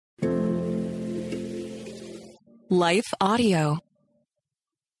Life Audio.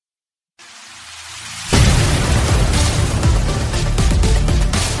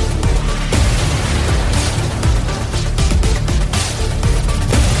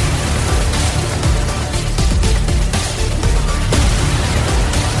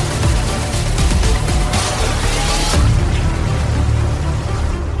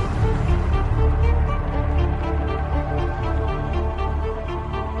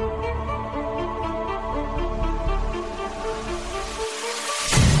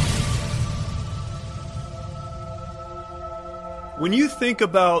 When you think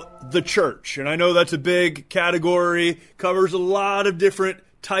about the church, and I know that's a big category, covers a lot of different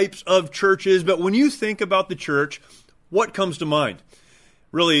types of churches, but when you think about the church, what comes to mind?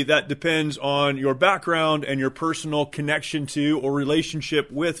 Really, that depends on your background and your personal connection to or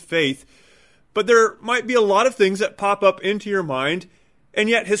relationship with faith. But there might be a lot of things that pop up into your mind. And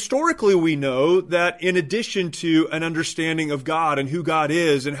yet, historically, we know that in addition to an understanding of God and who God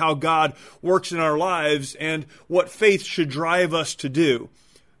is and how God works in our lives and what faith should drive us to do,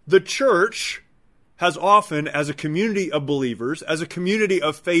 the church has often, as a community of believers, as a community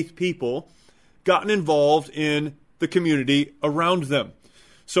of faith people, gotten involved in the community around them.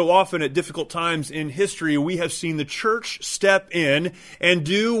 So often at difficult times in history, we have seen the church step in and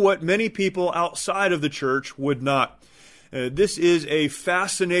do what many people outside of the church would not. This is a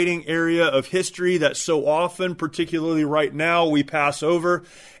fascinating area of history that so often, particularly right now, we pass over.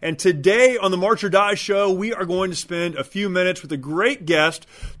 And today on the March or Die show, we are going to spend a few minutes with a great guest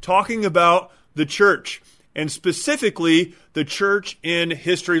talking about the church, and specifically the church in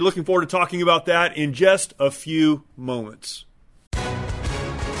history. Looking forward to talking about that in just a few moments.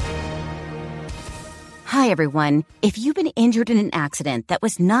 Hi, everyone. If you've been injured in an accident that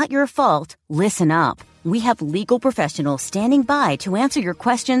was not your fault, listen up. We have legal professionals standing by to answer your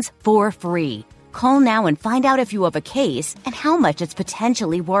questions for free. Call now and find out if you have a case and how much it's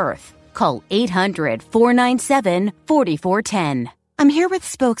potentially worth. Call 800-497-4410. I'm here with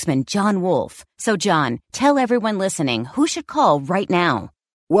spokesman John Wolf. So, John, tell everyone listening who should call right now.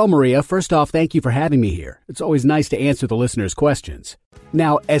 Well, Maria, first off, thank you for having me here. It's always nice to answer the listeners' questions.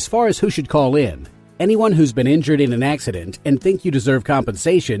 Now, as far as who should call in, anyone who's been injured in an accident and think you deserve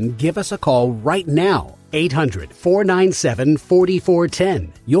compensation, give us a call right now. 800-497-4410.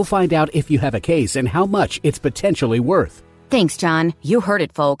 You'll find out if you have a case and how much it's potentially worth. Thanks, John. You heard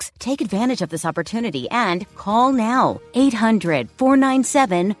it, folks. Take advantage of this opportunity and call now.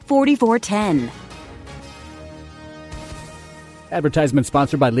 800-497-4410. Advertisement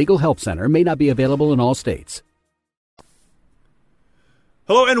sponsored by Legal Help Center. May not be available in all states.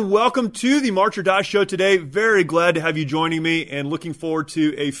 Hello and welcome to the March or Die show today. Very glad to have you joining me and looking forward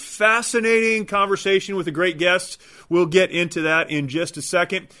to a fascinating conversation with a great guest. We'll get into that in just a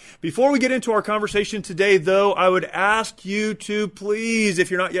second. Before we get into our conversation today, though, I would ask you to please,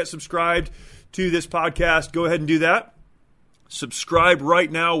 if you're not yet subscribed to this podcast, go ahead and do that. Subscribe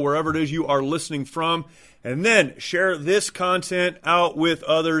right now wherever it is you are listening from, and then share this content out with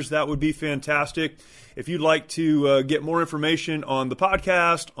others. That would be fantastic. If you'd like to get more information on the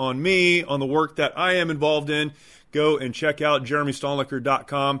podcast, on me, on the work that I am involved in, go and check out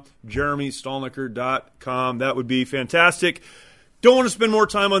jeremystolniker.com, jeremystolniker.com. That would be fantastic. Don't want to spend more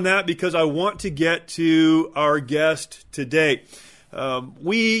time on that because I want to get to our guest today.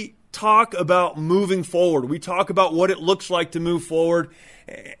 We talk about moving forward. We talk about what it looks like to move forward.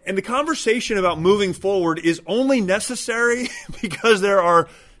 And the conversation about moving forward is only necessary because there are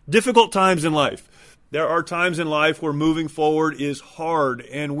difficult times in life. There are times in life where moving forward is hard,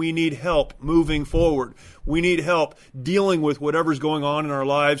 and we need help moving forward. We need help dealing with whatever's going on in our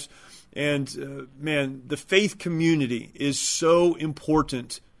lives. And man, the faith community is so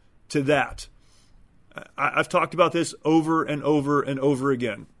important to that. I've talked about this over and over and over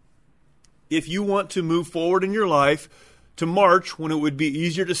again. If you want to move forward in your life, to march when it would be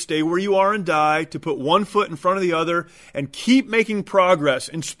easier to stay where you are and die, to put one foot in front of the other and keep making progress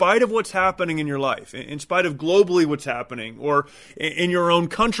in spite of what's happening in your life, in spite of globally what's happening, or in your own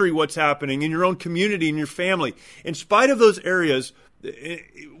country what's happening, in your own community, in your family. In spite of those areas,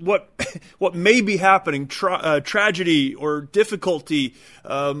 what may be happening, tragedy or difficulty,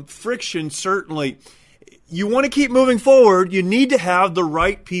 friction certainly, you want to keep moving forward, you need to have the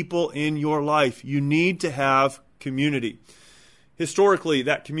right people in your life. You need to have community. Historically,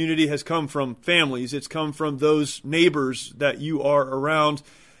 that community has come from families. It's come from those neighbors that you are around,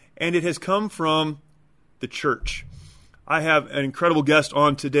 and it has come from the church. I have an incredible guest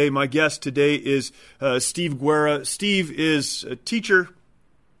on today. My guest today is Steve Guerra. Steve is a teacher,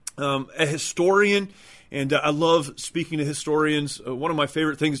 a historian. And I love speaking to historians. One of my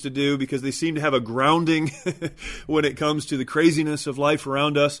favorite things to do because they seem to have a grounding when it comes to the craziness of life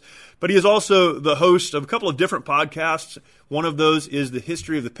around us. But he is also the host of a couple of different podcasts. One of those is The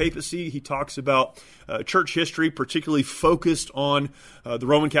History of the Papacy. He talks about church history, particularly focused on the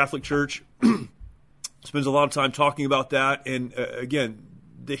Roman Catholic Church. Spends a lot of time talking about that. And again,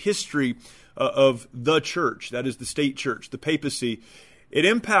 the history of the church, that is the state church, the papacy, it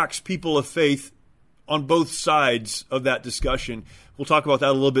impacts people of faith on both sides of that discussion. We'll talk about that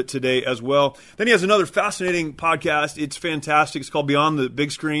a little bit today as well. Then he has another fascinating podcast. It's fantastic. It's called Beyond the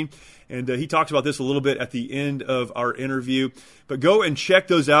Big Screen. And he talks about this a little bit at the end of our interview. But go and check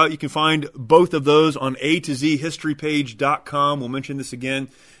those out. You can find both of those on A2ZHistoryPage.com. We'll mention this again,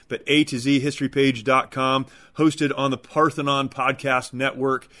 but A2ZHistoryPage.com, hosted on the Parthenon Podcast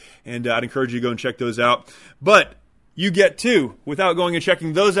Network. And I'd encourage you to go and check those out. But you get to, without going and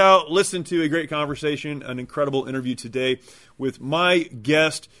checking those out, listen to a great conversation, an incredible interview today with my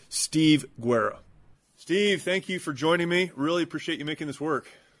guest, Steve Guerra. Steve, thank you for joining me. Really appreciate you making this work.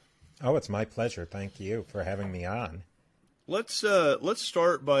 Oh, it's my pleasure. Thank you for having me on. Let's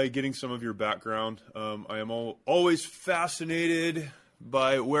start by getting some of your background. I am always fascinated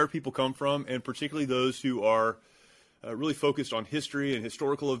by where people come from, and particularly those who are really focused on history and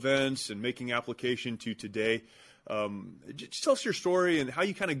historical events and making application to today. Just tell us your story and how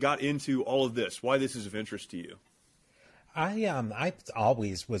you kind of got into all of this, why this is of interest to you. I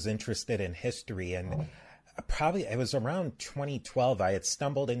always was interested in history, and probably it was around 2012 I had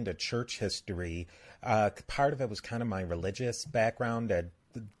stumbled into church history. Part of it was kind of my religious background. I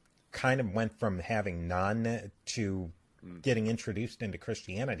kind of went from having none to getting introduced into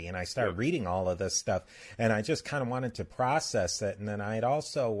Christianity, and I started reading all of this stuff, and I just kind of wanted to process it. And then I had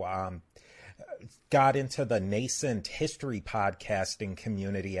also got into the nascent history podcasting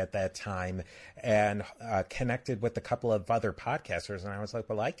community at that time and connected with a couple of other podcasters. And I was like,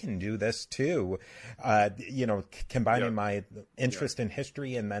 well, I can do this too. Combining my interest in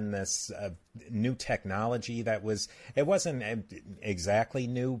history and then this new technology that it wasn't exactly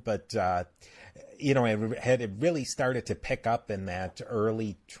new, but it really started to pick up in that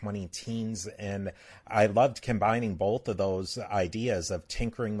early 2010s, and I loved combining both of those ideas of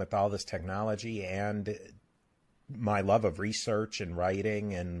tinkering with all this technology and my love of research and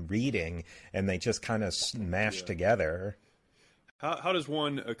writing and reading, and they just kind of smashed together. How does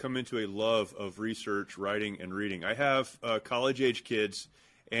one come into a love of research, writing, and reading? I have college-age kids,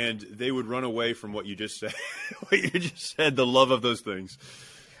 and they would run away from what you just said. The love of those things.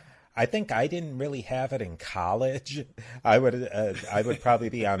 I think I didn't really have it in college. I would probably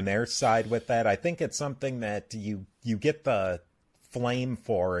be on their side with that. I think it's something that you get the flame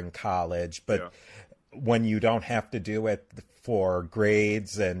for in college, but when you don't have to do it for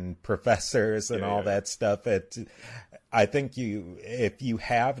grades and professors and all that stuff, I think if you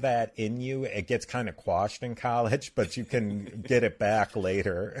have that in you, it gets kind of quashed in college, but you can get it back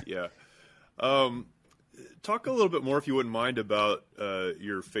later. Yeah. Talk a little bit more, if you wouldn't mind, about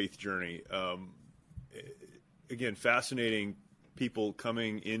your faith journey. Again, fascinating people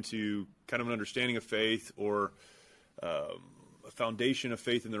coming into kind of an understanding of faith or a foundation of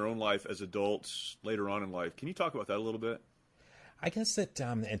faith in their own life as adults later on in life. Can you talk about that a little bit? I guess it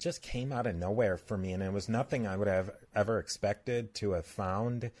just came out of nowhere for me, and it was nothing I would have ever expected to have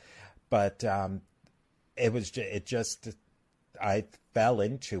found. But I fell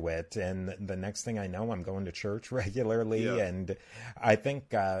into it, and the next thing I know, I'm going to church regularly, and I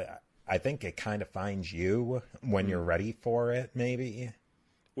think it kind of finds you when you're ready for it, maybe.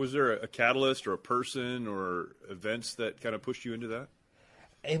 Was there a catalyst or a person or events that kind of pushed you into that?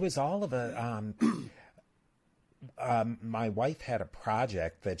 It was all of it. My wife had a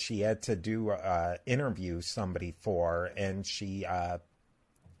project that she had to do interview somebody for, and she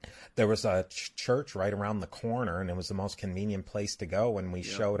there was a church right around the corner, and it was the most convenient place to go, and we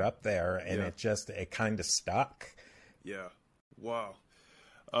showed up there, and it kind of stuck. Yeah. Wow.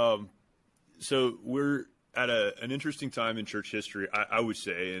 So we're at an interesting time in church history, I would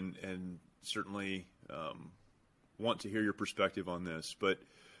say, and certainly want to hear your perspective on this. But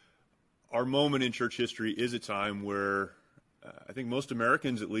our moment in church history is a time where I think most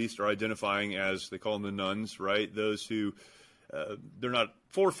Americans, at least, are identifying as, they call them the nones, right? Those who they're not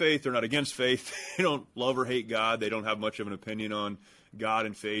for faith, they're not against faith. They don't love or hate God. They don't have much of an opinion on God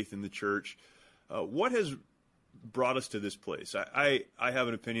and faith in the church. What has brought us to this place? I have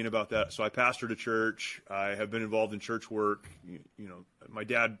an opinion about that. So I pastored a church. I have been involved in church work. My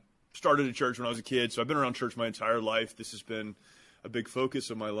dad started a church when I was a kid, so I've been around church my entire life. This has been a big focus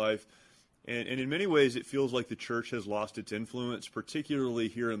of my life. And in many ways, it feels like the church has lost its influence, particularly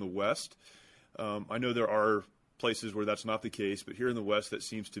here in the West. I know there are places where that's not the case, but here in the West that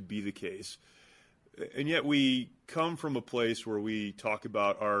seems to be the case. And yet we come from a place where we talk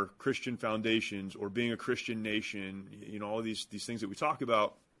about our Christian foundations or being a Christian nation, all of these things that we talk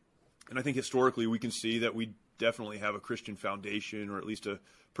about. And I think historically we can see that we definitely have a Christian foundation, or at least a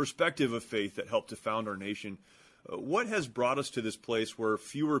perspective of faith that helped to found our nation. What has brought us to this place where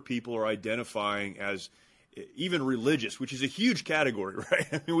fewer people are identifying as even religious, which is a huge category, right?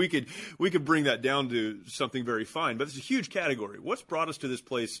 I mean, we could bring that down to something very fine, but it's a huge category. What's brought us to this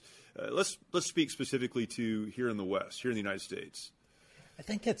place? Let's speak specifically to here in the West, here in the United States. I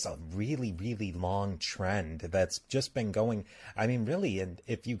think it's a really, really long trend that's just been going. I mean, really, and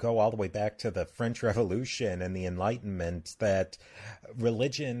if you go all the way back to the French Revolution and the Enlightenment, that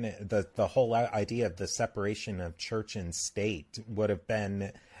religion, the whole idea of the separation of church and state would have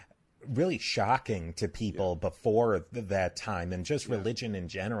been really shocking to people before that time, and just religion in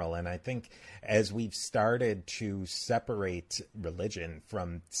general. And I think as we've started to separate religion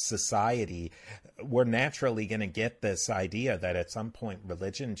from society, we're naturally going to get this idea that at some point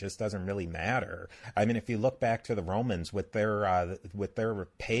religion just doesn't really matter. I mean, if you look back to the Romans with their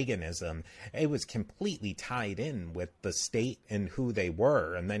paganism, it was completely tied in with the state and who they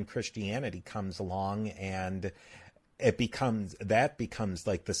were. And then Christianity comes along, and it becomes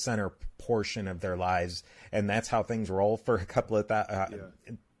like the center portion of their lives, and that's how things roll for a couple of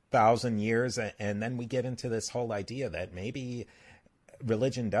thousand years. And then we get into this whole idea that maybe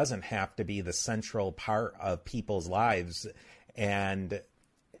religion doesn't have to be the central part of people's lives. And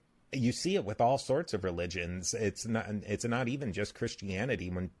you see it with all sorts of religions. It's not even just Christianity.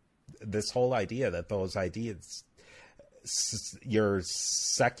 When this whole idea that those ideas, your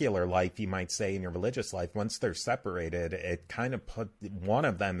secular life, you might say, and your religious life, once they're separated, it kind of one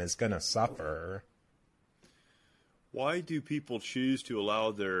of them is going to suffer. Why do people choose to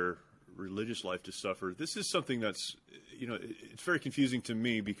allow their religious life to suffer? This is something that's, it's very confusing to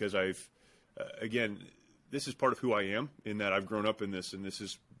me, because again, this is part of who I am, in that I've grown up in this, and this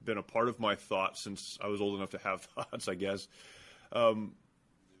has been a part of my thought since I was old enough to have thoughts, I guess. But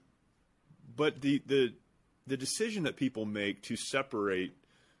the decision that people make to separate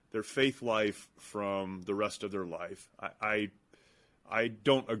their faith life from the rest of their life, I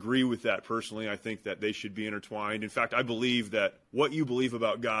don't agree with that personally. I think that they should be intertwined. In fact, I believe that what you believe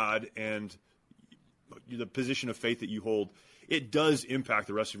about God and the position of faith that you hold, it does impact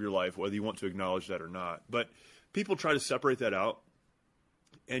the rest of your life, whether you want to acknowledge that or not. But people try to separate that out,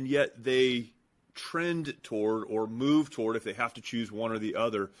 and yet they trend toward, or move toward, if they have to choose one or the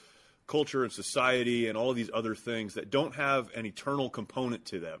other, culture and society and all of these other things that don't have an eternal component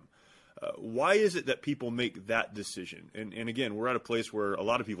to them. Why is it that people make that decision? And again, we're at a place where a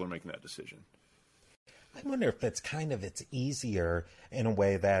lot of people are making that decision. I wonder if it's easier in a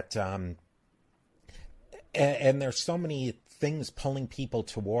way that, and there's so many things pulling people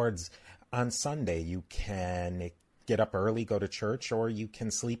towards. On Sunday, you can get up early, go to church, or you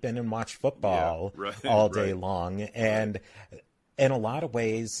can sleep in and watch football all day long. And in a lot of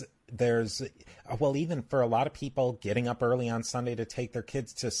ways, even for a lot of people, getting up early on Sunday to take their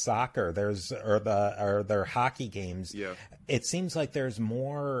kids to soccer, or their hockey games. Yeah. It seems like there's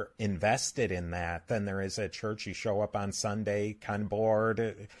more invested in that than there is at church. You show up on Sunday, kind of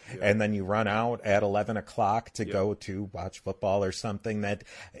bored, and then you run out at 11 o'clock to go to watch football or something. That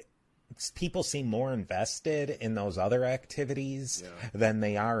people seem more invested in those other activities than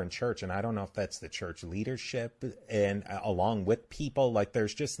they are in church. And I don't know if that's the church leadership and along with people, like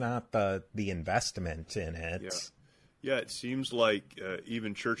there's just not the investment in it. Yeah, it seems like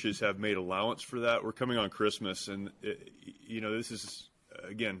even churches have made allowance for that. We're coming on Christmas, and this is,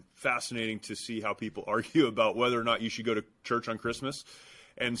 again, fascinating to see how people argue about whether or not you should go to church on Christmas.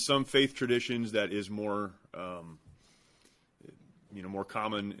 And some faith traditions that is more more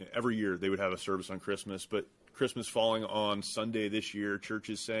common. Every year they would have a service on Christmas, but Christmas falling on Sunday this year,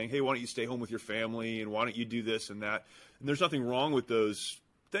 churches saying, hey, why don't you stay home with your family, and why don't you do this and that? And there's nothing wrong with those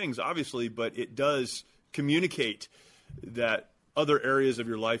things, obviously, but it does communicate that other areas of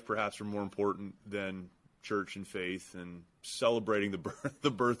your life perhaps are more important than church and faith and celebrating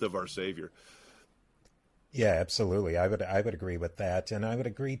the birth of our Savior. Yeah, absolutely. I would agree with that. And I would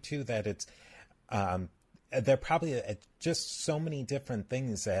agree too that it's, there are probably just so many different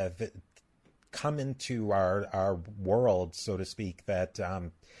things that have come into our world, so to speak, that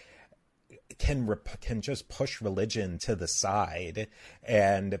can just push religion to the side,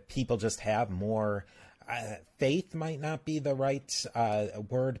 and people just have more. Faith might not be the right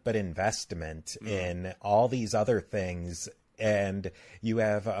word, but investment in all these other things, and you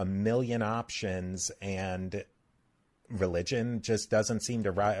have a million options, and religion just doesn't seem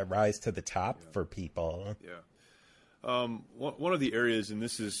to rise to the top for people. Yeah. One of the areas, and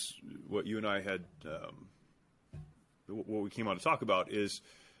this is what you and I had, what we came out to talk about, is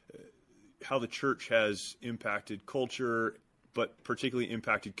how the church has impacted culture, but particularly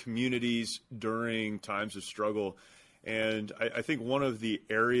impacted communities during times of struggle. And I think one of the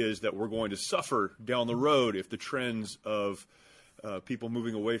areas that we're going to suffer down the road if the trends of people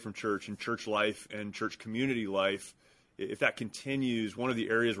moving away from church and church life and church community life, if that continues, one of the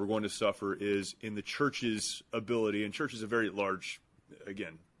areas we're going to suffer is in the church's ability, and church is a very large,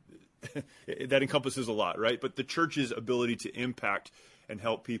 again, that encompasses a lot, right? But the church's ability to impact and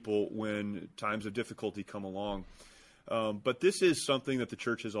help people when times of difficulty come along. But this is something that the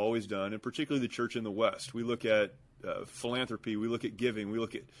church has always done, and particularly the church in the West. We look at philanthropy, we look at giving, we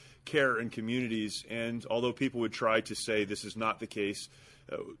look at care in communities, and although people would try to say this is not the case,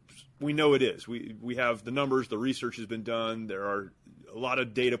 we know it is. We have the numbers, the research has been done, there are a lot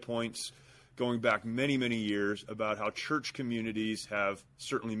of data points going back many, many years about how church communities have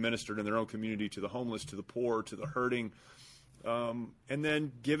certainly ministered in their own community to the homeless, to the poor, to the hurting, and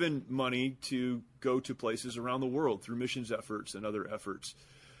then given money to go to places around the world through missions efforts and other efforts.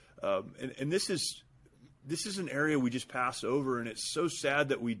 And this is an area we just pass over, and it's so sad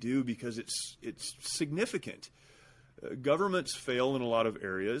that we do because it's significant. Governments fail in a lot of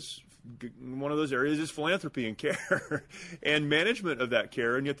areas. One of those areas is philanthropy and care and management of that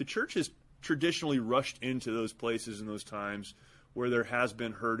care, and yet the church has traditionally rushed into those places in those times where there has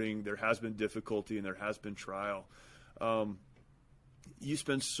been hurting, there has been difficulty, and there has been trial. You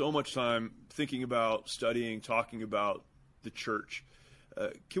spend so much time thinking about, studying, talking about the church.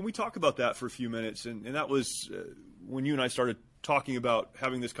 Can we talk about that for a few minutes? And that was when you and I started talking about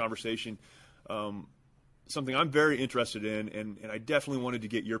having this conversation, something I'm very interested in, and I definitely wanted to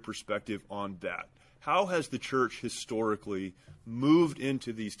get your perspective on that. How has the church historically moved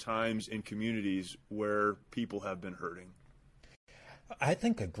into these times in communities where people have been hurting? I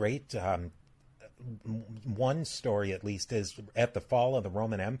think a great one story, at least, is at the fall of the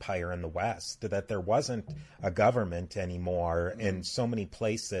Roman Empire in the West, that there wasn't a government anymore in so many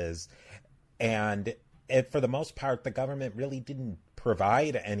places. And for the most part, the government really didn't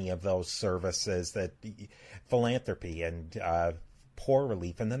provide any of those services, that philanthropy and poor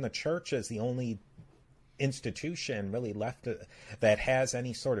relief. And then the church is the only institution really left that has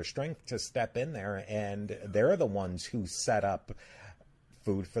any sort of strength to step in there. And they're the ones who set up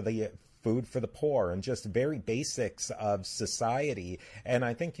food for the poor and just very basics of society. And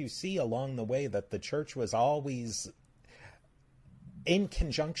I think you see along the way that the church was always in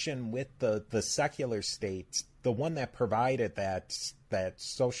conjunction with the secular state, the one that provided that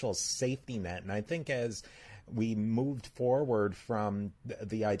social safety net. And I think as we moved forward from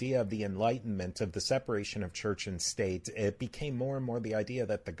the idea of the Enlightenment, of the separation of church and state, it became more and more the idea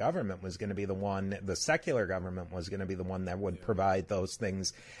that the government was going to be the one, the secular government was going to be the one that would provide those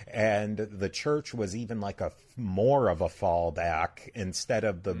things. And the church was even like more of a fallback instead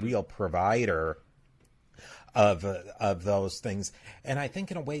of the real provider of those things. And I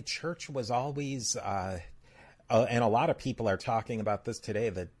think in a way, church was always, and a lot of people are talking about this today,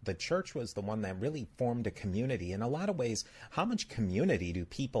 that the church was the one that really formed a community. In a lot of ways, how much community do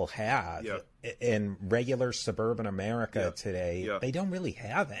people have in regular suburban America today? They don't really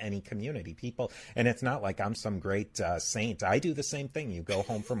have any community. People, and it's not like I'm some great saint. I do the same thing. You go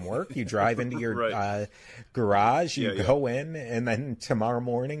home from work, you drive into your garage, you go in, and then tomorrow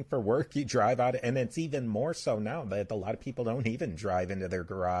morning for work, you drive out. And it's even more so now that a lot of people don't even drive into their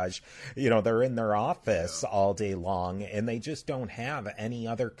garage. You know, they're in their office all day long, and they just don't have any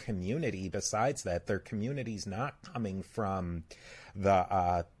other community besides that. Their community's not coming from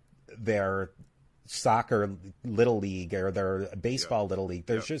their soccer little league or their baseball little league.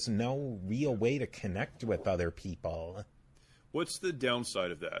 There's just no real way to connect with other people. What's the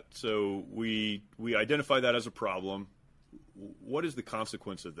downside of that? So we identify that as a problem. What is the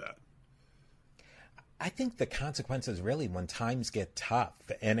consequence of that? I think the consequence is really when times get tough,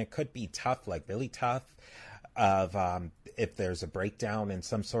 and it could be tough, like really tough, of if there's a breakdown in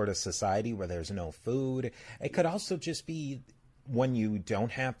some sort of society where there's no food. It could also just be when you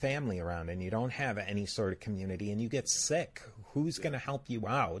don't have family around and you don't have any sort of community and you get sick. Who's going to help you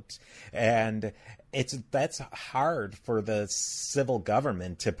out? And that's hard for the civil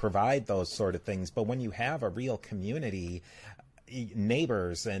government to provide those sort of things. But when you have a real community,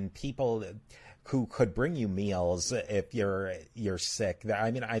 neighbors and people who could bring you meals if you're sick.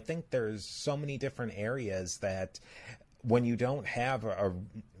 I mean, I think there's so many different areas that when you don't have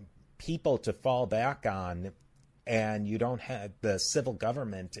people to fall back on, and you don't have the civil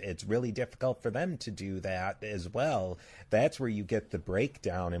government. It's really difficult for them to do that as well. That's where you get the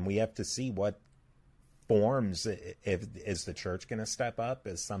breakdown, and we have to see what forms. Is the church going to step up?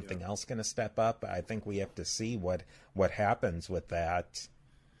 Is something else going to step up? I think we have to see what happens with that.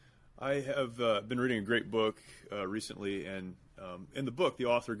 I have been reading a great book recently, and in the book, the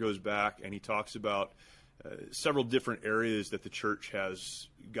author goes back and he talks about several different areas that the church has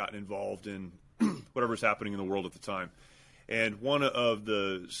gotten involved in whatever's happening in the world at the time. And one of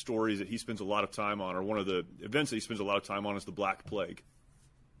the stories that he spends a lot of time on, or one of the events that he spends a lot of time on, is the Black Plague.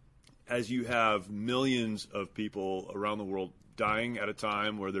 As you have millions of people around the world dying at a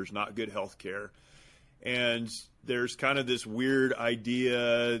time where there's not good health care, and there's kind of this weird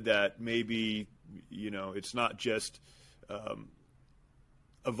idea that maybe, it's not just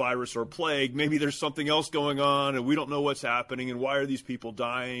a virus or a plague. Maybe there's something else going on, and we don't know what's happening, and why are these people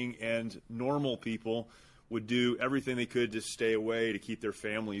dying? And normal people would do everything they could to stay away, to keep their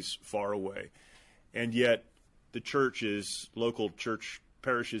families far away. And yet the churches, local church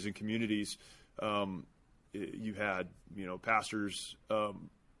parishes and communities, you had, pastors,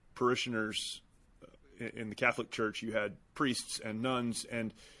 parishioners. In the Catholic Church, you had priests and nuns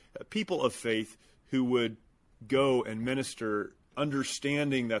and people of faith who would go and minister,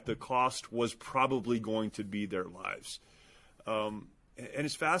 understanding that the cost was probably going to be their lives. And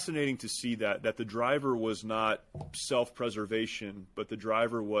it's fascinating to see that the driver was not self-preservation, but the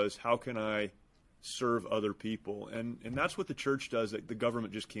driver was, how can I serve other people? And that's what the church does that the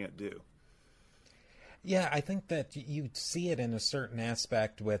government just can't do. Yeah, I think that you see it in a certain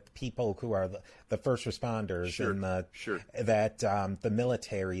aspect with people who are the first responders and the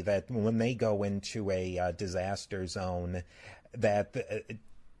military, that when they go into a disaster zone, that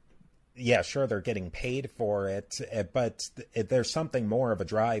sure, they're getting paid for it, but there's something more of a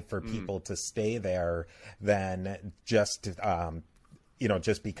drive for people to stay there than just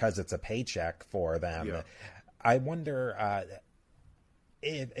just because it's a paycheck for them. Yeah. I wonder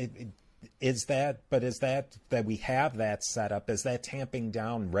is that we have that set up, is that tamping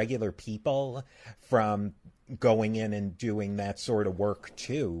down regular people from going in and doing that sort of work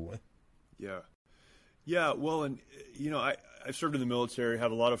too? Yeah. Well, and I served in the military,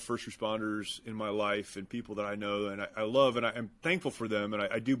 have a lot of first responders in my life and people that I know and I love, and I'm thankful for them, and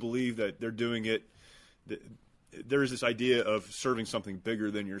I do believe that they're doing it. There is this idea of serving something bigger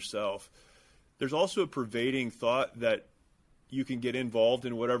than yourself. There's also a pervading thought that you can get involved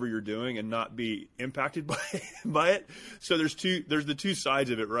in whatever you're doing and not be impacted by it. So there's the two sides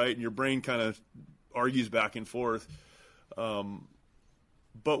of it, right? And your brain kind of argues back and forth.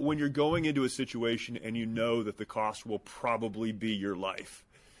 But when you're going into a situation and you know that the cost will probably be your life,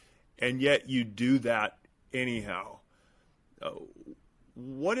 and yet you do that anyhow,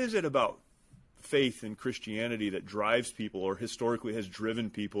 what is it about faith and Christianity that drives people, or historically has driven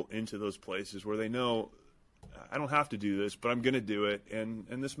people into those places where they know, I don't have to do this, but I'm going to do it, and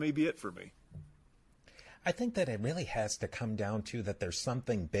this may be it for me? I think that it really has to come down to that there's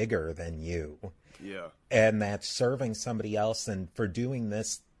something bigger than you. Yeah. And that serving somebody else, and for doing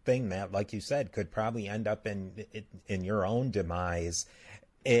this thing that, like you said, could probably end up in your own demise,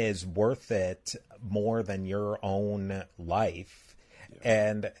 is worth it more than your own life. Yeah.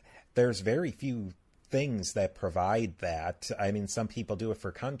 And there's very few things that provide that. I mean, some people do it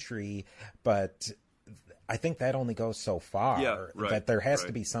for country, but I think that only goes so far. Yeah, right, that there has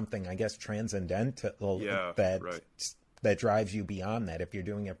to be something, I guess, transcendental that drives you beyond that. If you're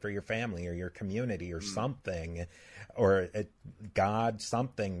doing it for your family or your community or something, or God,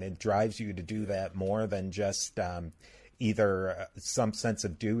 something that drives you to do that more than just either some sense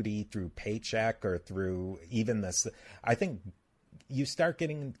of duty through paycheck or through even this. I think you start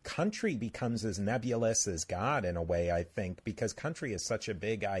getting, country becomes as nebulous as God in a way, I think, because country is such a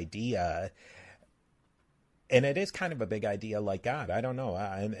big idea. And it is kind of a big idea like God. I don't know.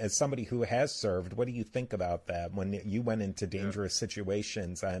 As somebody who has served, what do you think about that? When you went into dangerous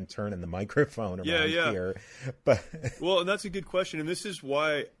situations, I'm turning the microphone around here. But well, and that's a good question. And this is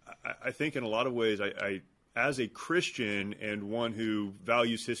why I think in a lot of ways, I as a Christian and one who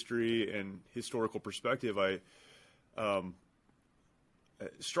values history and historical perspective,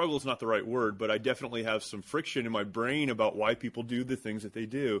 struggle is not the right word, but I definitely have some friction in my brain about why people do the things that they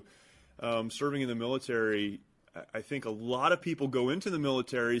do. Serving in the military, I think a lot of people go into the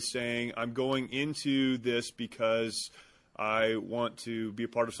military saying, I'm going into this because I want to be a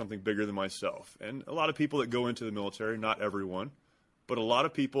part of something bigger than myself. And a lot of people that go into the military, not everyone, but a lot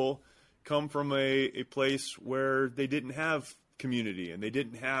of people come from a place where they didn't have community and they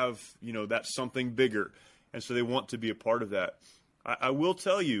didn't have, that something bigger. And so they want to be a part of that. I will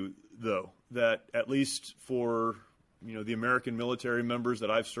tell you, though, that, at least for the American military members that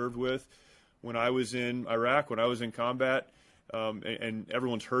I've served with, when I was in Iraq, when I was in combat, and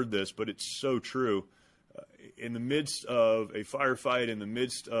everyone's heard this, but it's so true. In the midst of a firefight, in the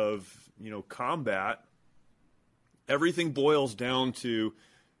midst of combat, everything boils down to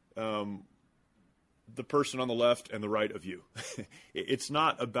the person on the left and the right of you. It's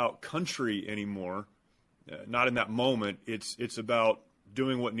not about country anymore, not in that moment. It's about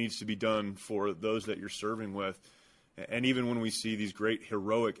doing what needs to be done for those that you're serving with. And even when we see these great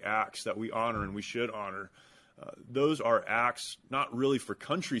heroic acts that we honor and we should honor, those are acts not really for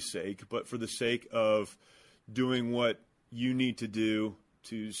country's sake, but for the sake of doing what you need to do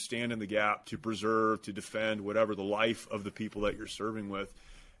to stand in the gap, to preserve, to defend, whatever, the life of the people that you're serving with.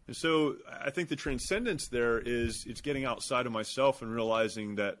 And so I think the transcendence there is it's getting outside of myself and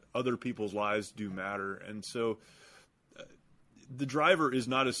realizing that other people's lives do matter. And so the driver is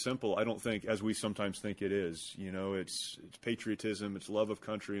not as simple, I don't think, as we sometimes think it is. It's patriotism, it's love of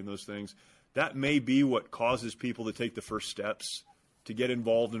country and those things. That may be what causes people to take the first steps, to get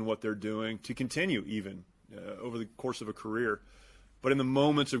involved in what they're doing, to continue even over the course of a career. But in the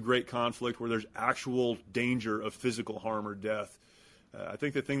moments of great conflict where there's actual danger of physical harm or death, I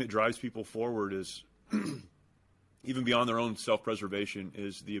think the thing that drives people forward is, even beyond their own self-preservation,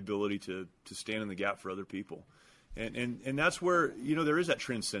 is the ability to stand in the gap for other people. And that's where, there is that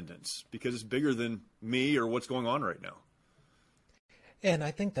transcendence, because it's bigger than me or what's going on right now. And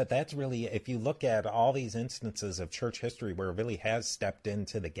I think that's really, if you look at all these instances of church history where it really has stepped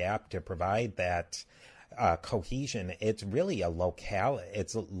into the gap to provide that cohesion, it's really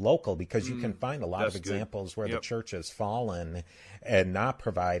it's local, because you can find a lot of examples where the church has fallen and not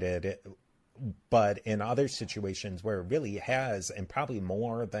provided, but in other situations where it really has, and probably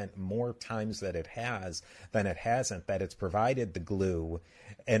more times that it has than it hasn't, that it's provided the glue,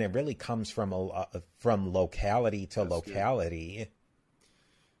 and it really comes from locality to locality. Good.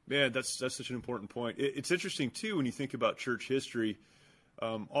 Man, that's such an important point. It's interesting too when you think about church history.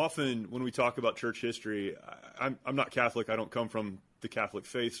 Often when we talk about church history, I'm not Catholic. I don't come from the Catholic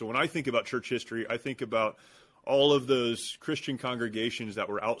faith. So when I think about church history, I think about all of those Christian congregations that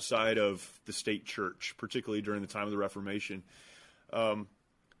were outside of the state church, particularly during the time of the Reformation.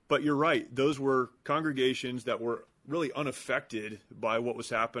 But you're right. Those were congregations that were really unaffected by what was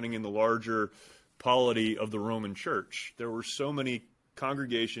happening in the larger polity of the Roman Church. There were so many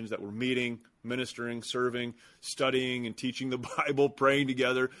congregations that were meeting, ministering, serving, studying, and teaching the Bible, praying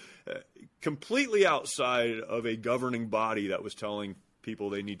together, completely outside of a governing body that was telling people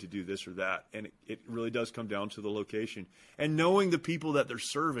they need to do this or that. And it really does come down to the location. And knowing the people that they're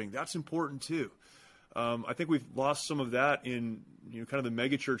serving, that's important too. I think we've lost some of that in kind of the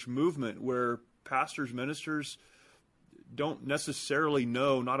megachurch movement, where pastors, ministers don't necessarily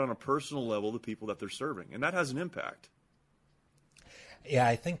know, not on a personal level, the people that they're serving. And that has an impact. Yeah,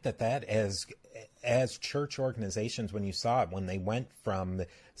 I think that as church organizations, when you saw it, when they went from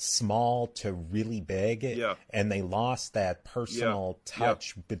small to really big, and they lost that personal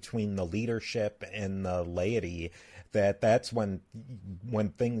touch between the leadership and the laity, that's when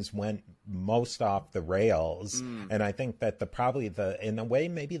things went most off the rails. And I think that in a way,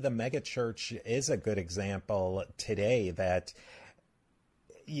 maybe the megachurch is a good example today that,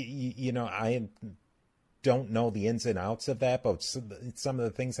 I don't know the ins and outs of that, but some of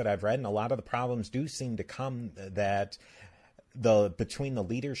the things that I've read, and a lot of the problems do seem to come that between the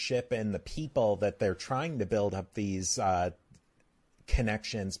leadership and the people, that they're trying to build up these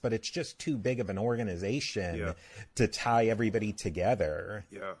connections, but it's just too big of an organization to tie everybody together.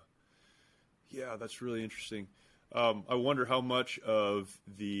 Yeah, that's really interesting. I wonder how much of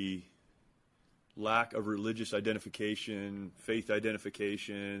the lack of religious identification, faith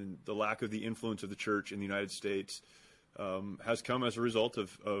identification, the lack of the influence of the church in the United States has come as a result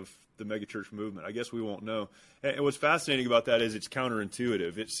of the megachurch movement. I guess we won't know. And what's fascinating about that is it's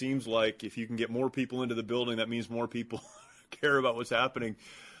counterintuitive. It seems like if you can get more people into the building, that means more people care about what's happening.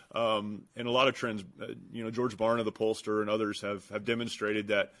 And a lot of trends, George Barna, the pollster, and others have demonstrated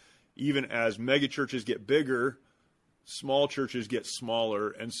that even as megachurches get bigger, small churches get smaller,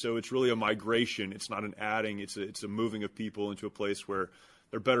 and so it's really a migration. It's not an adding. It's a moving of people into a place where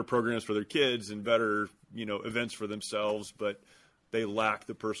there are better programs for their kids and better events for themselves, but they lack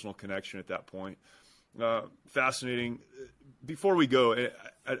the personal connection at that point. Fascinating. Before we go,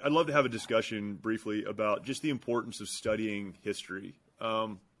 I'd love to have a discussion briefly about just the importance of studying history.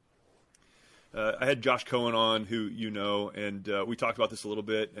 I had Josh Cohen on, who and we talked about this a little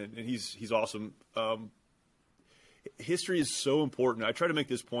bit, and he's awesome. History is so important. I try to make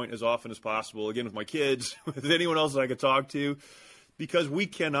this point as often as possible, again, with my kids, with anyone else that I could talk to, because we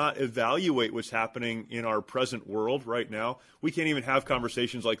cannot evaluate what's happening in our present world right now. We can't even have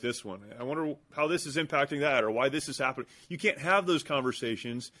conversations like this one. I wonder how this is impacting that or why this is happening. You can't have those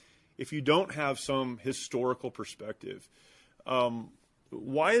conversations if you don't have some historical perspective.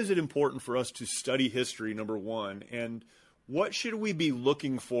 Why is it important for us to study history, number one? And what should we be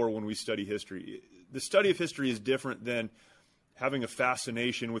looking for when we study history? The study of history is different than having a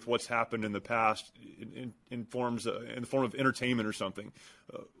fascination with what's happened in the past in the form of entertainment or something.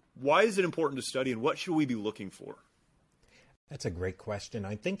 Why is it important to study, and what should we be looking for? That's a great question.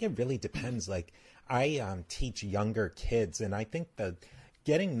 I think it really depends. Like, I teach younger kids, and I think that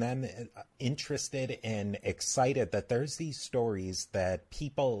getting them interested and excited that there's these stories that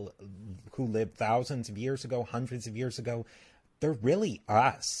people who lived thousands of years ago, hundreds of years ago, they're really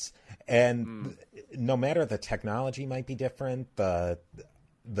us. And no matter the technology might be different, the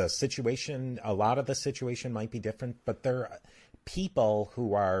situation, a lot of the situation might be different, but they're people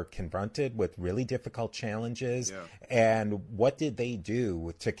who are confronted with really difficult challenges. Yeah. And what did they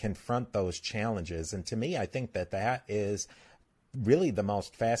do to confront those challenges? And to me, I think that is really the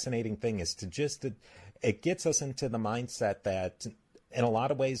most fascinating thing, is it gets us into the mindset that in a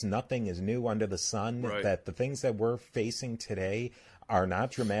lot of ways nothing is new under the sun, right. That the things that we're facing today are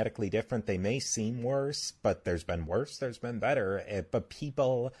not dramatically different. They may seem worse, but there's been worse, there's been better. But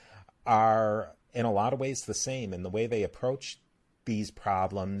people are in a lot of ways the same in the way they approach these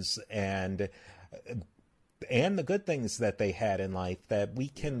problems and the good things that they had in life, that we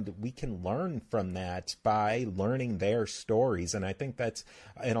can learn from that by learning their stories. And I think that's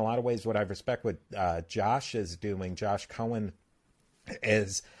in a lot of ways what I respect what Josh is doing, Josh Cohen,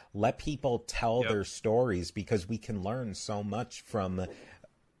 is let people tell their stories, because we can learn so much from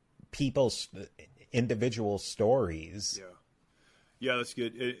people's individual stories. Yeah, that's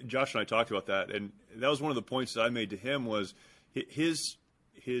good. Josh and I talked about that, and that was one of the points that I made to him was his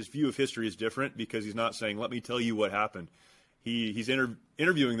view of history is different, because he's not saying, let me tell you what happened. He's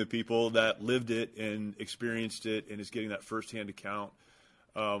interviewing the people that lived it and experienced it and is getting that firsthand account,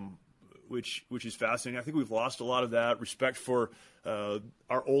 which is fascinating. I think we've lost a lot of that respect for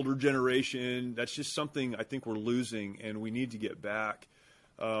our older generation. That's just something I think we're losing, and we need to get back.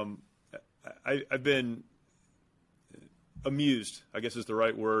 I've been amused, I guess is the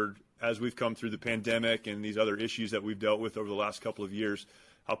right word, as we've come through the pandemic and these other issues that we've dealt with over the last couple of years,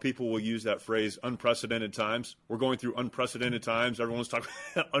 how people will use that phrase, unprecedented times. We're going through unprecedented times. Everyone's talking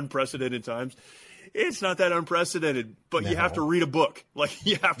about unprecedented times. It's not that unprecedented, but you have to read a book. Like,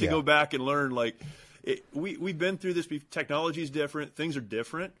 you have to go back and learn. Like, we've been through this. Technology is different. Things are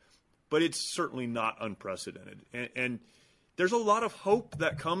different, but it's certainly not unprecedented. And there's a lot of hope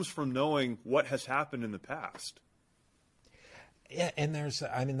that comes from knowing what has happened in the past. Yeah, and there's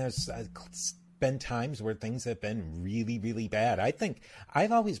been times where things have been really, really bad. I think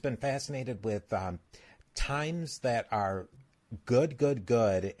I've always been fascinated with times that are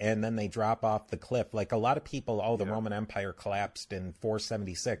good, and then they drop off the cliff. Like a lot of people, the Roman Empire collapsed in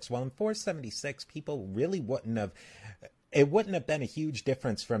 476. Well, in 476, people really wouldn't have been a huge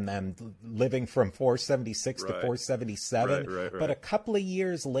difference from them living from 476 to 477. Right. But a couple of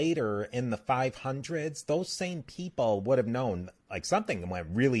years later in the 500s, those same people would have known, like, something went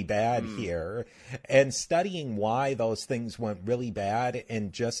really bad here. And studying why those things went really bad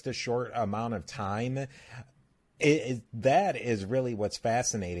in just a short amount of time, that is really what's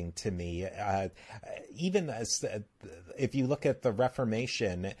fascinating to me. Even if you look at the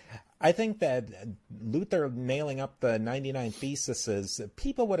Reformation, I think that Luther nailing up the 99 Theses,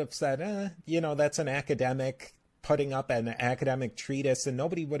 people would have said, that's an academic putting up an academic treatise, and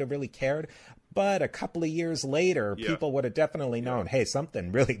nobody would have really cared. But a couple of years later, people would have definitely known, hey,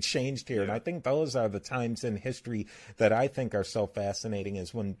 something really changed here. And I think those are the times in history that I think are so fascinating,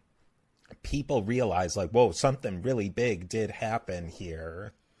 is when people realize, like, whoa, something really big did happen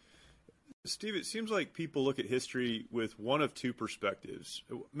here. Steve, it seems like people look at history with one of two perspectives,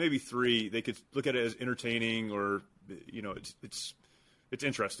 maybe three. They could look at it as entertaining, or it's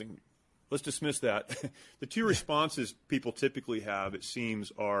interesting. Let's dismiss that. The two responses people typically have, it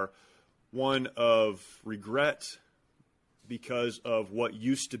seems, are one of regret because of what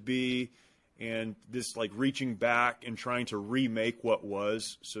used to be, and this like reaching back and trying to remake what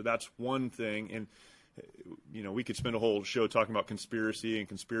was. So that's one thing. And we could spend a whole show talking about conspiracy and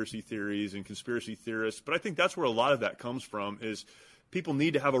conspiracy theories and conspiracy theorists, but I think that's where a lot of that comes from, is people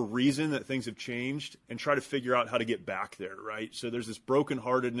need to have a reason that things have changed and try to figure out how to get back there, right? So there's this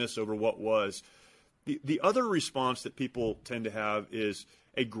brokenheartedness over what was. The other response that people tend to have is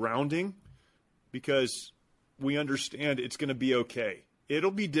a grounding, because we understand it's going to be okay.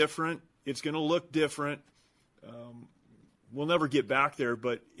 It'll be different. It's going to look different. we'll never get back there,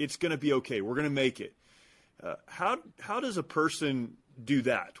 but it's going to be okay. We're going to make it. How does a person do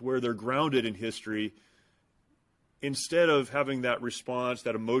that, where they're grounded in history, instead of having that response,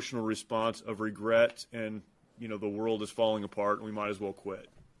 that emotional response of regret and, the world is falling apart and we might as well quit?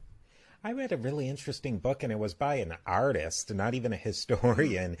 I read a really interesting book, and it was by an artist, not even a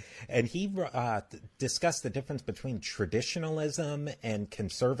historian, and he discussed the difference between traditionalism and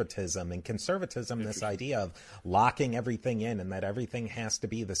conservatism. And conservatism, this idea of locking everything in and that everything has to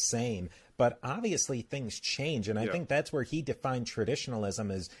be the same. But obviously things change, and I think that's where he defined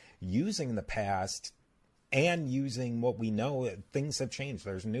traditionalism as using the past and using what we know. Things have changed.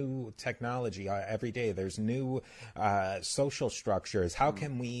 There's new technology every day. There's new social structures. How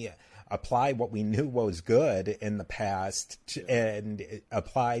can we apply what we knew was good in the past and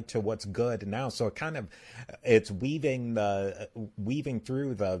apply to what's good now? So it's weaving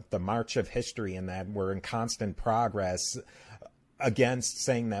through the march of history, in that we're in constant progress, against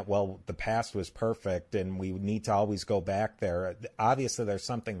saying that, well, the past was perfect and we need to always go back there. Obviously, there's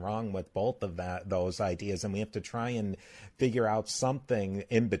something wrong with both of those ideas, and we have to try and figure out something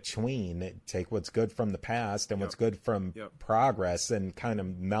in between. Take what's good from the past and what's good from progress and kind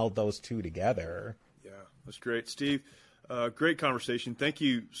of meld those two together. Yeah, that's great. Steve, great conversation. Thank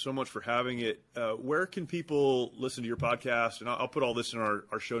you so much for having it. Where can people listen to your podcast? And I'll put all this in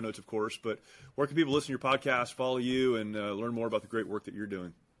our show notes, of course, but where can people listen to your podcast, follow you, and learn more about the great work that you're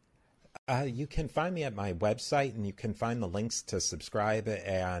doing? You can find me at my website, and you can find the links to subscribe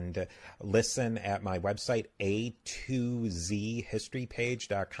and listen at my website,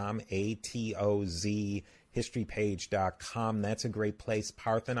 a2zhistorypage.com, A-T-O-Z historypage.com. That's a great place.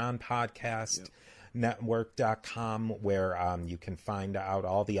 Parthenon Podcast Network.com, where you can find out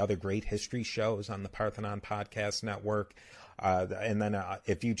all the other great history shows on the Parthenon Podcast Network. And then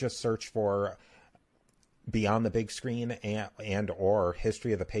if you just search for Beyond the Big Screen and or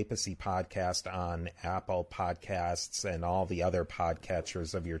History of the Papacy podcast on Apple Podcasts and all the other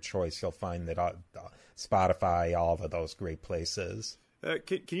podcatchers of your choice, you'll find that Spotify, all of those great places.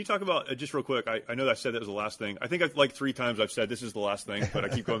 Can you talk about, just real quick, I know that I said that was the last thing. I think like 3 times I've said this is the last thing, but I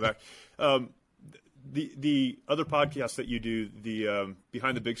keep going back. The other podcasts that you do, the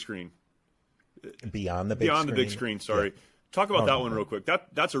Behind the Big Screen. Beyond the Big Screen, sorry. Yeah. Talk about that one real quick.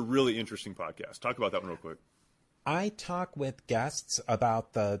 That's a really interesting podcast. Talk about that one real quick. I talk with guests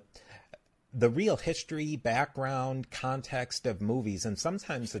about the real history, background, context of movies, and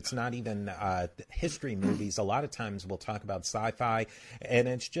sometimes it's not even history movies. A lot of times we'll talk about sci-fi, and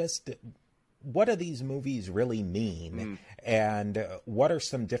it's just, what do these movies really mean? And what are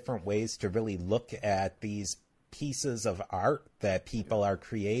some different ways to really look at these pieces of art that people are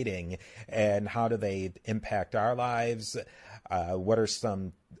creating, and how do they impact our lives? What are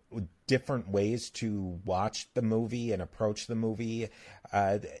some different ways to watch the movie and approach the movie?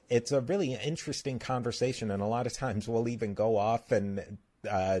 It's a really interesting conversation, and a lot of times we'll even go off and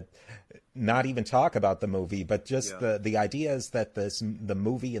not even talk about the movie, but just the ideas that the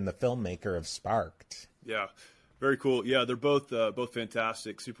movie and the filmmaker have sparked. Yeah, very cool. Yeah, they're both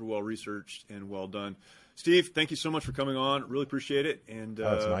fantastic, super well researched and well done. Steve, thank you so much for coming on. Really appreciate it. And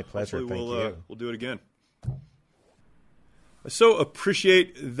it's my pleasure. Thank you. We'll do it again. I so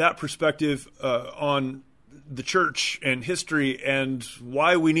appreciate that perspective on the church and history and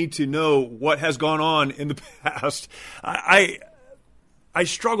why we need to know what has gone on in the past. I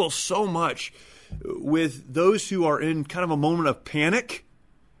struggle so much with those who are in kind of a moment of panic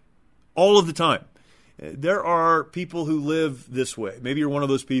all of the time. There are people who live this way. Maybe you're one of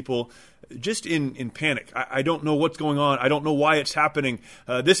those people just in panic. I don't know what's going on. I don't know why it's happening.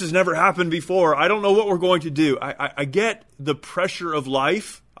 This has never happened before. I don't know what we're going to do. I get the pressure of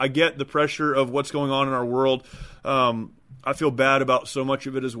life. I get the pressure of what's going on in our world. I feel bad about so much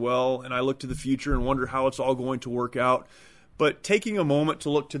of it as well, and I look to the future and wonder how it's all going to work out. But taking a moment to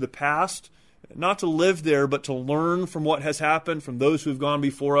look to the past, not to live there, but to learn from what has happened, from those who have gone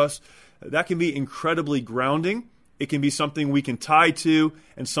before us, that can be incredibly grounding. It can be something we can tie to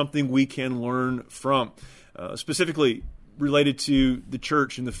and something we can learn from. Specifically related to the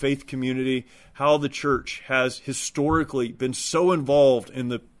church and the faith community, how the church has historically been so involved in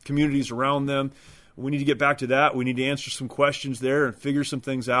the communities around them. We need to get back to that. We need to answer some questions there and figure some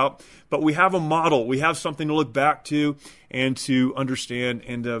things out. But we have a model. We have something to look back to and to understand.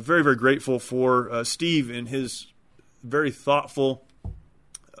 And very, very grateful for Steve and his very thoughtful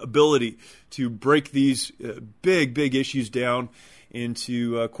ability to break these big issues down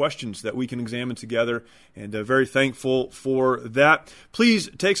into questions that we can examine together, and very thankful for that. Please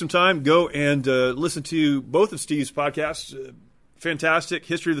take some time, go and listen to both of Steve's podcasts, fantastic,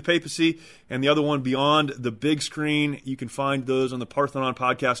 History of the Papacy, and the other one, Beyond the Big Screen. You can find those on the Parthenon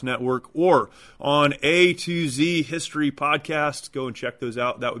Podcast Network or on A to Z History Podcasts. Go and check those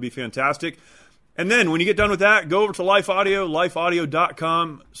out. That would be fantastic. And then when you get done with that, go over to Life Audio,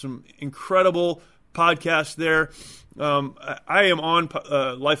 lifeaudio.com. Some incredible podcasts there. I am on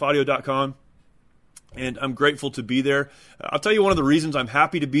lifeaudio.com, and I'm grateful to be there. I'll tell you one of the reasons I'm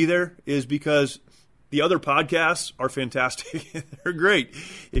happy to be there is because the other podcasts are fantastic. They're great.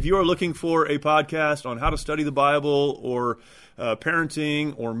 If you are looking for a podcast on how to study the Bible or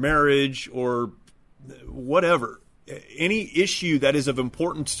parenting or marriage or whatever, any issue that is of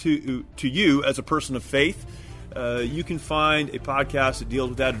importance to you as a person of faith, you can find a podcast that deals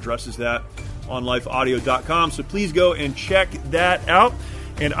with that, addresses that on lifeaudio.com. So please go and check that out.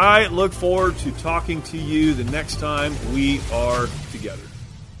 And I look forward to talking to you the next time we are together.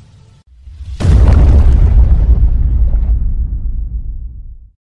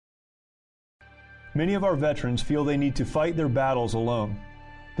 Many of our veterans feel they need to fight their battles alone.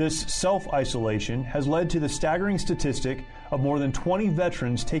 This self-isolation has led to the staggering statistic of more than 20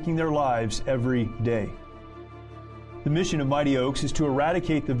 veterans taking their lives every day. The mission of Mighty Oaks is to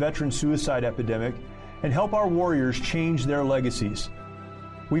eradicate the veteran suicide epidemic and help our warriors change their legacies.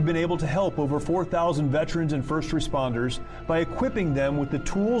 We've been able to help over 4,000 veterans and first responders by equipping them with the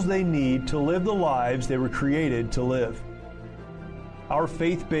tools they need to live the lives they were created to live. Our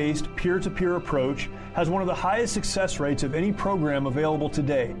faith-based, peer-to-peer approach has one of the highest success rates of any program available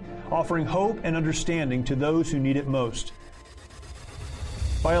today, offering hope and understanding to those who need it most.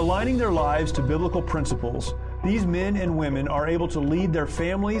 By aligning their lives to biblical principles, these men and women are able to lead their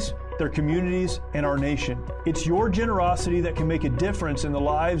families, their communities, and our nation. It's your generosity that can make a difference in the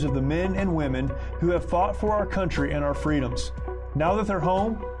lives of the men and women who have fought for our country and our freedoms. Now that they're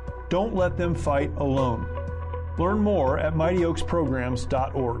home, don't let them fight alone. Learn more at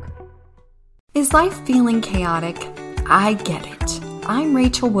mightyoaksprograms.org. Is life feeling chaotic? I get it. I'm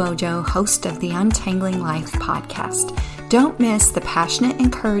Rachel Wojo, host of the Untangling Life podcast. Don't miss the passionate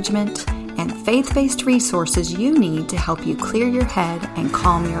encouragement and faith-based resources you need to help you clear your head and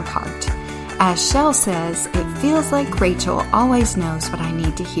calm your heart. As Shell says, it feels like Rachel always knows what I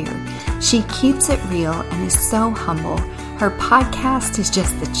need to hear. She keeps it real and is so humble. Her podcast is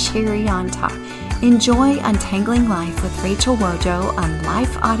just the cherry on top. Enjoy Untangling Life with Rachel Wojo on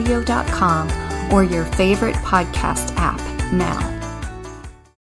lifeaudio.com or your favorite podcast app now.